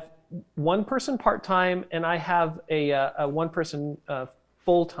 I have 1 person part-time, and I have a 1 person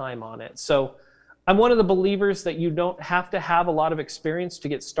full-time on it. So I'm one of the believers that you don't have to have a lot of experience to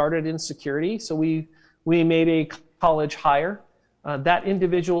get started in security. So we made a college hire. That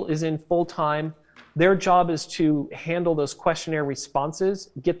individual is in full-time. Their job is to handle those questionnaire responses,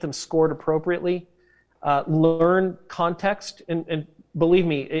 get them scored appropriately, learn context, and believe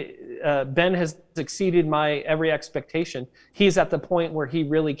me, Ben has exceeded my every expectation. He's at the point where he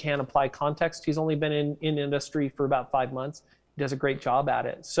really can apply context. He's only been in industry for about 5 months. He does a great job at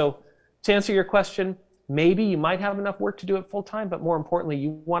it. So to answer your question, maybe you might have enough work to do it full-time, but more importantly,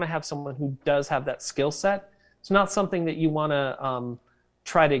 you want to have someone who does have that skill set. It's not something that you want to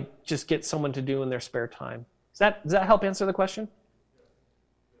try to just get someone to do in their spare time. Does that help answer the question?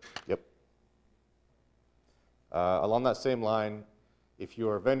 Yep. Along that same line, if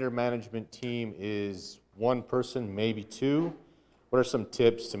your vendor management team is 1 person, maybe 2, what are some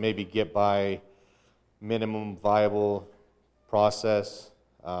tips to maybe get by minimum viable process?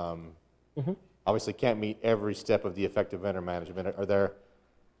 Obviously can't meet every step of the effective vendor management. Are there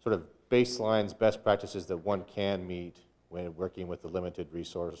sort of baselines, best practices that one can meet when working with a limited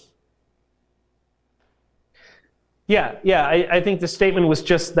resource? Yeah. I think the statement was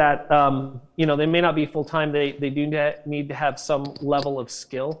just that, they may not be full-time. They do need to have some level of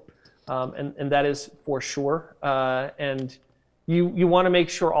skill, and that is for sure. And you want to make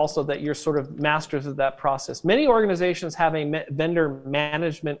sure also that you're sort of masters of that process. Many organizations have a vendor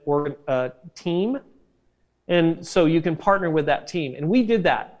management team, and so you can partner with that team. And we did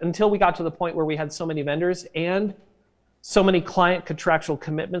that until we got to the point where we had so many vendors and so many client contractual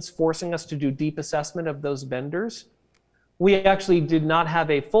commitments forcing us to do deep assessment of those vendors. We actually did not have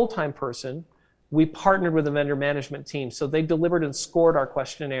a full-time person. We partnered with a vendor management team. So they delivered and scored our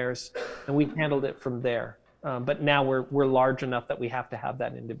questionnaires, and we handled it from there. But now we're large enough that we have to have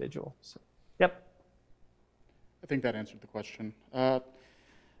that individual. So, yep. I think that answered the question.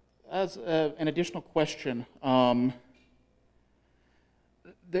 As an additional question,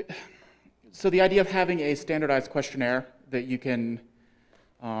 so the idea of having a standardized questionnaire that you can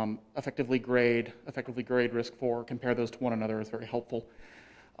effectively grade risk for, compare those to one another is very helpful.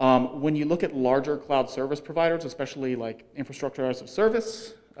 When you look at larger cloud service providers, especially like infrastructure as a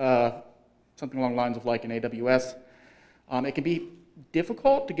service, something along the lines of like an AWS, it can be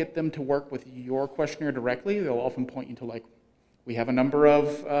difficult to get them to work with your questionnaire directly. They'll often point you to like, we have a number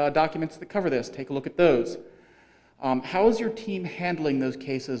of documents that cover this, take a look at those. How is your team handling those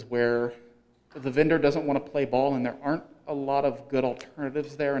cases where the vendor doesn't want to play ball and there aren't a lot of good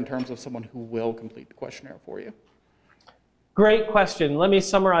alternatives there in terms of someone who will complete the questionnaire for you? Great question. Let me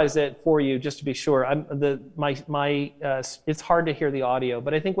summarize it for you just to be sure. It's hard to hear the audio,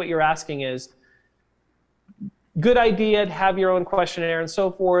 but I think what you're asking is, good idea to have your own questionnaire and so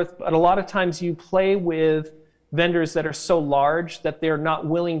forth, but a lot of times you play with vendors that are so large that they're not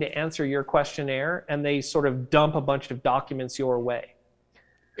willing to answer your questionnaire, and they sort of dump a bunch of documents your way.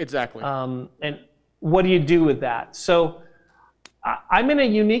 Exactly. And what do you do with that? So I'm in a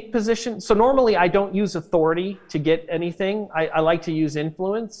unique position. So normally I don't use authority to get anything. I like to use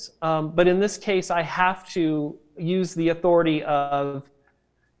influence. But in this case, I have to use the authority of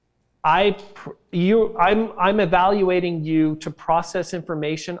I'm evaluating you to process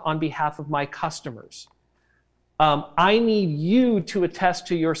information on behalf of my customers. I need you to attest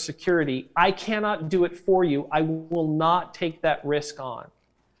to your security. I cannot do it for you. I will not take that risk on.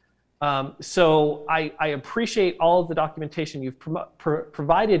 So I appreciate all of the documentation you've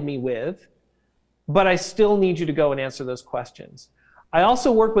provided me with, but I still need you to go and answer those questions. I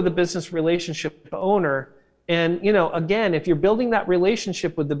also work with a business relationship owner, and again, if you're building that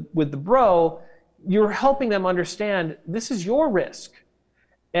relationship with the bro, you're helping them understand this is your risk,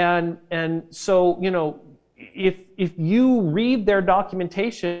 and so if you read their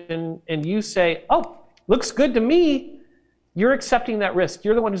documentation and you say, oh, looks good to me, you're accepting that risk.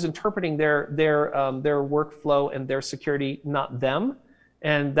 You're the one who's interpreting their workflow and their security, not them.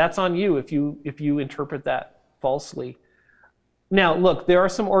 And that's on you if you interpret that falsely. Now, look, there are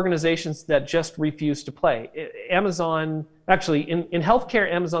some organizations that just refuse to play. Amazon, actually, in healthcare,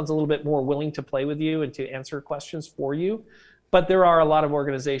 Amazon's a little bit more willing to play with you and to answer questions for you. But there are a lot of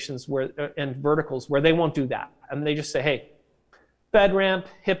organizations and verticals where they won't do that. And they just say, hey, FedRAMP,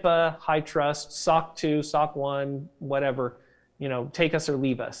 HIPAA, High Trust, SOC 2, SOC 1, whatever, take us or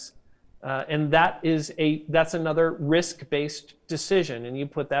leave us. And that's another risk-based decision, and you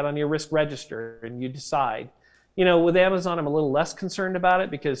put that on your risk register and you decide. With Amazon, I'm a little less concerned about it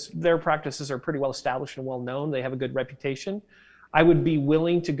because their practices are pretty well established and well known. They have a good reputation. I would be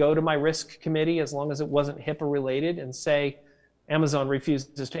willing to go to my risk committee as long as it wasn't HIPAA related and say, Amazon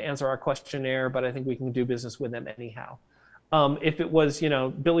refuses to answer our questionnaire, but I think we can do business with them anyhow. If it was,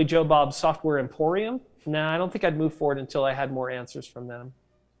 Billy Joe Bob's Software Emporium, I don't think I'd move forward until I had more answers from them.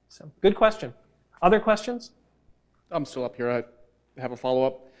 So, good question. Other questions? I'm still up here. I have a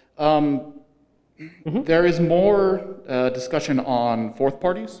follow-up. There is more discussion on fourth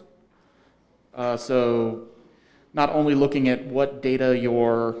parties. So, not only looking at what data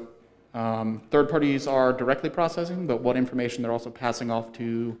your third parties are directly processing, but what information they're also passing off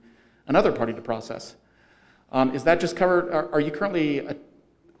to another party to process. Is that just covered? Are you currently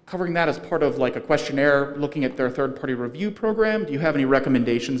covering that as part of like a questionnaire, looking at their third-party review program? Do you have any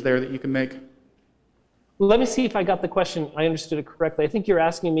recommendations there that you can make? Let me see if I got the question. I understood it correctly. I think you're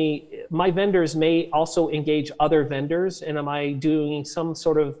asking me, my vendors may also engage other vendors, and am I doing some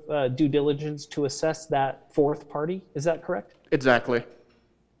sort of due diligence to assess that fourth party? Is that correct? Exactly.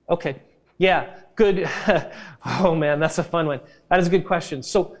 Okay. Yeah, good. Oh man, that's a fun one. That is a good question.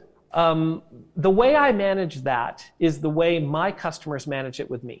 So the way I manage that is the way my customers manage it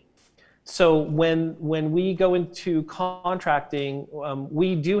with me. So when we go into contracting,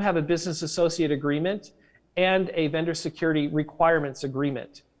 we do have a business associate agreement and a vendor security requirements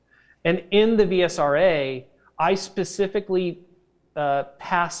agreement. And in the VSRA, I specifically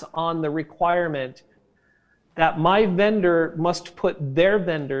pass on the requirement that my vendor must put their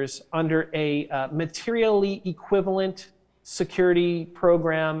vendors under a materially equivalent security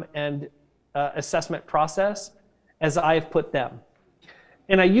program and assessment process as I've put them.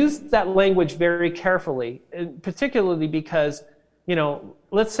 And I use that language very carefully, particularly because,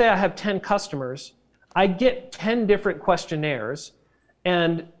 let's say I have 10 customers, I get 10 different questionnaires,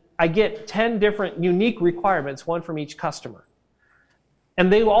 and I get 10 different unique requirements, one from each customer.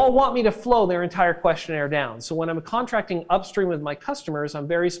 And they all want me to flow their entire questionnaire down. So when I'm contracting upstream with my customers, I'm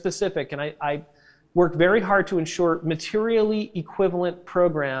very specific, and I work very hard to ensure materially equivalent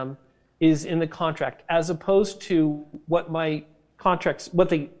program is in the contract, as opposed to what my contracts, what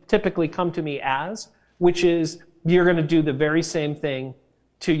they typically come to me as, which is you're going to do the very same thing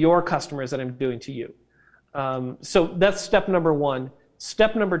to your customers that I'm doing to you. So that's step number one.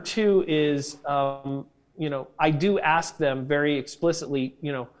 Step number two is, I do ask them very explicitly,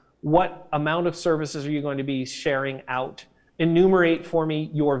 what amount of services are you going to be sharing out? Enumerate for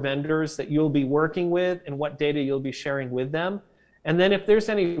me your vendors that you'll be working with and what data you'll be sharing with them. And then if there's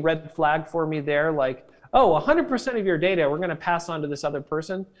any red flag for me there, like, oh, 100% of your data we're going to pass on to this other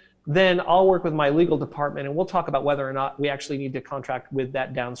person, then I'll work with my legal department and we'll talk about whether or not we actually need to contract with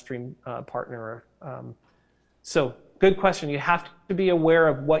that downstream partner. So good question. You have to be aware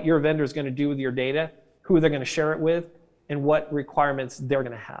of what your vendor is going to do with your data, who they're going to share it with, and what requirements they're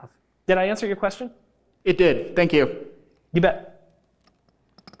going to have. Did I answer your question? It did. Thank you. You bet.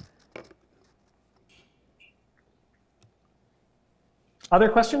 Other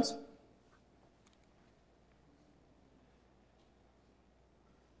questions?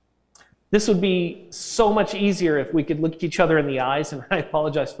 This would be so much easier if we could look each other in the eyes, and I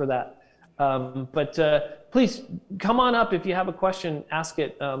apologize for that. Please come on up if you have a question, ask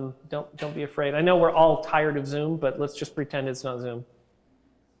it. Don't be afraid. I know we're all tired of Zoom, but let's just pretend it's not Zoom.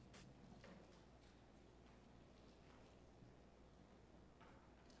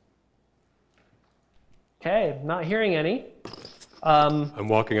 Okay, not hearing any. I'm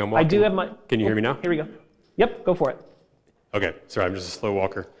walking. I do have my. Can you hear me now? Here we go. Yep, go for it. Okay, sorry, I'm just a slow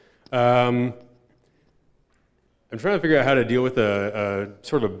walker. I'm trying to figure out how to deal with a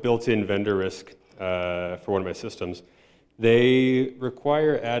sort of built-in vendor risk for one of my systems. They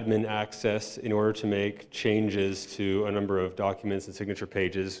require admin access in order to make changes to a number of documents and signature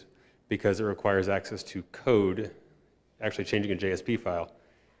pages because it requires access to code, actually changing a JSP file,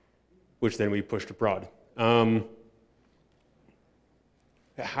 which then we pushed abroad.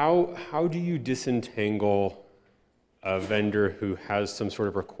 How do you disentangle a vendor who has some sort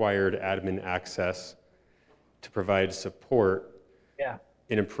of required admin access to provide support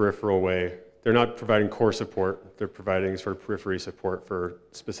in a peripheral way? They're not providing core support, they're providing sort of periphery support for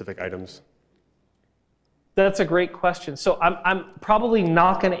specific items. That's a great question. So I'm probably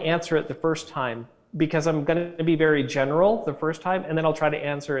not going to answer it the first time because I'm going to be very general the first time, and then I'll try to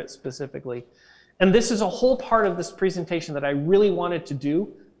answer it specifically. And this is a whole part of this presentation that I really wanted to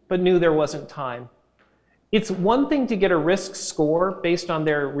do, but knew there wasn't time. It's one thing to get a risk score based on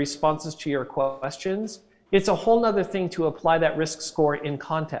their responses to your questions. It's a whole other thing to apply that risk score in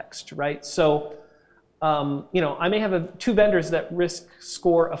context, right? So, I may have two vendors that risk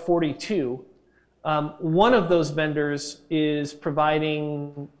score a 42. One of those vendors is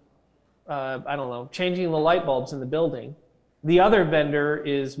providing, changing the light bulbs in the building. The other vendor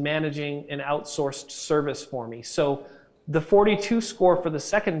is managing an outsourced service for me. So the 42 score for the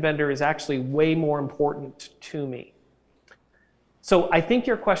second vendor is actually way more important to me. So I think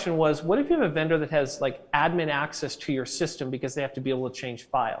your question was, what if you have a vendor that has like admin access to your system because they have to be able to change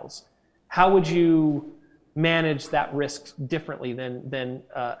files? How would you manage that risk differently than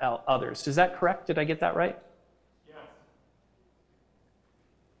others? Is that correct? Did I get that right? Yes.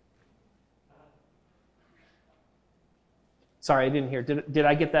 Sorry, I didn't hear. Did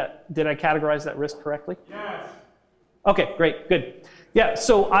I get that? Did I categorize that risk correctly? Yes. Okay, great, good. Yeah,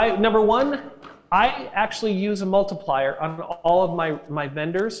 so number one, I actually use a multiplier on all of my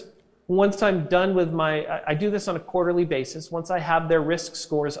vendors. Once I'm done with I do this on a quarterly basis. Once I have their risk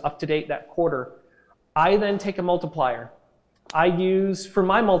scores up to date that quarter, I then take a multiplier. I use, for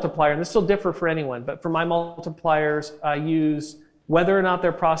my multiplier, and this will differ for anyone, but for my multipliers, I use whether or not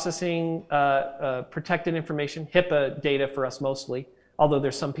they're processing protected information, HIPAA data for us mostly, although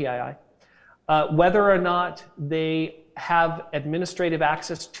there's some PII. Whether or not they have administrative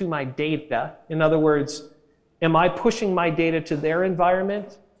access to my data. In other words, am I pushing my data to their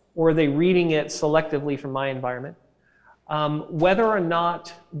environment, or are they reading it selectively from my environment? Whether or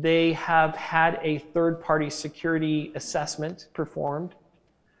not they have had a third-party security assessment performed,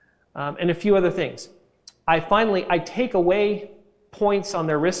 and a few other things. I take away points on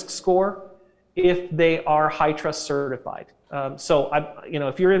their risk score if they are HITRUST certified.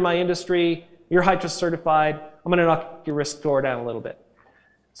 If you're in my industry, you're HITRUST certified, I'm going to knock your risk score down a little bit.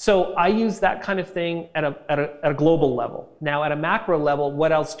 So I use that kind of thing at a global level. Now, at a macro level,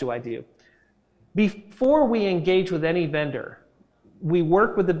 what else do I do? Before we engage with any vendor, we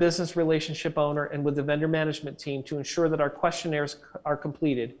work with the business relationship owner and with the vendor management team to ensure that our questionnaires are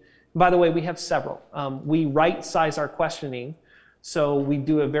completed. By the way, we have several. We right-size our questioning. So we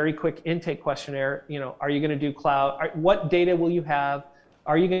do a very quick intake questionnaire. Are you going to do cloud? What data will you have?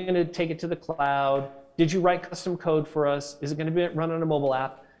 Are you going to take it to the cloud? Did you write custom code for us? Is it going to be run on a mobile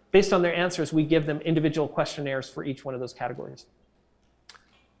app? Based on their answers, we give them individual questionnaires for each one of those categories.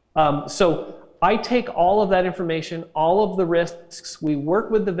 So I take all of that information, all of the risks. We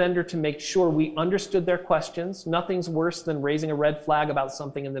work with the vendor to make sure we understood their questions. Nothing's worse than raising a red flag about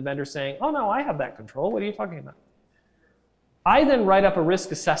something and the vendor saying, oh no, I have that control. What are you talking about? I then write up a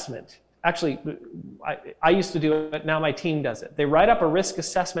risk assessment. Actually, I used to do it, now my team does it. They write up a risk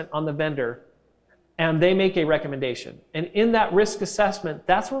assessment on the vendor and they make a recommendation. And in that risk assessment,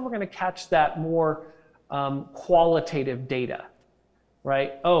 that's where we're going to catch that more qualitative data,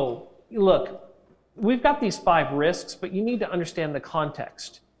 right? Oh, look, we've got these 5 risks, but you need to understand the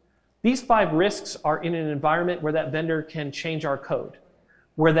context. These 5 risks are in an environment where that vendor can change our code,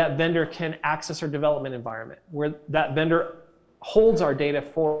 where that vendor can access our development environment, where that vendor holds our data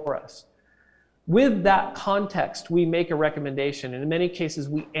for us. With that context, we make a recommendation, and in many cases,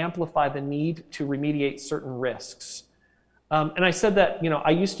 we amplify the need to remediate certain risks. And I said that, I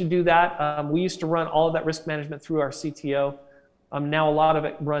used to do that. We used to run all of that risk management through our CTO. Now a lot of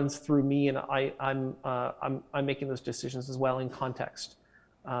it runs through me, and I'm making those decisions as well in context.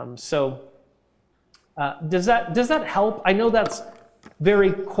 Does that help? I know that's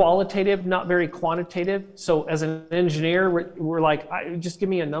very qualitative, not very quantitative. So as an engineer, we're like, just give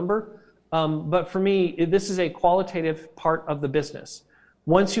me a number. But for me, this is a qualitative part of the business.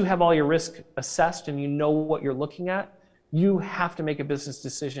 Once you have all your risk assessed and you know what you're looking at, you have to make a business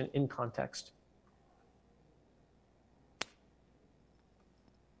decision in context.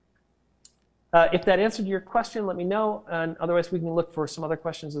 If that answered your question, let me know. And otherwise, we can look for some other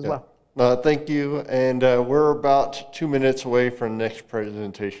questions as well. Thank you. And we're about 2 minutes away from the next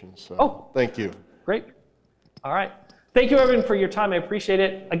presentation. So thank you. Great. All right. Thank you, everyone, for your time. I appreciate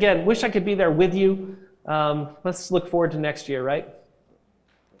it. Again, wish I could be there with you. Let's look forward to next year, right?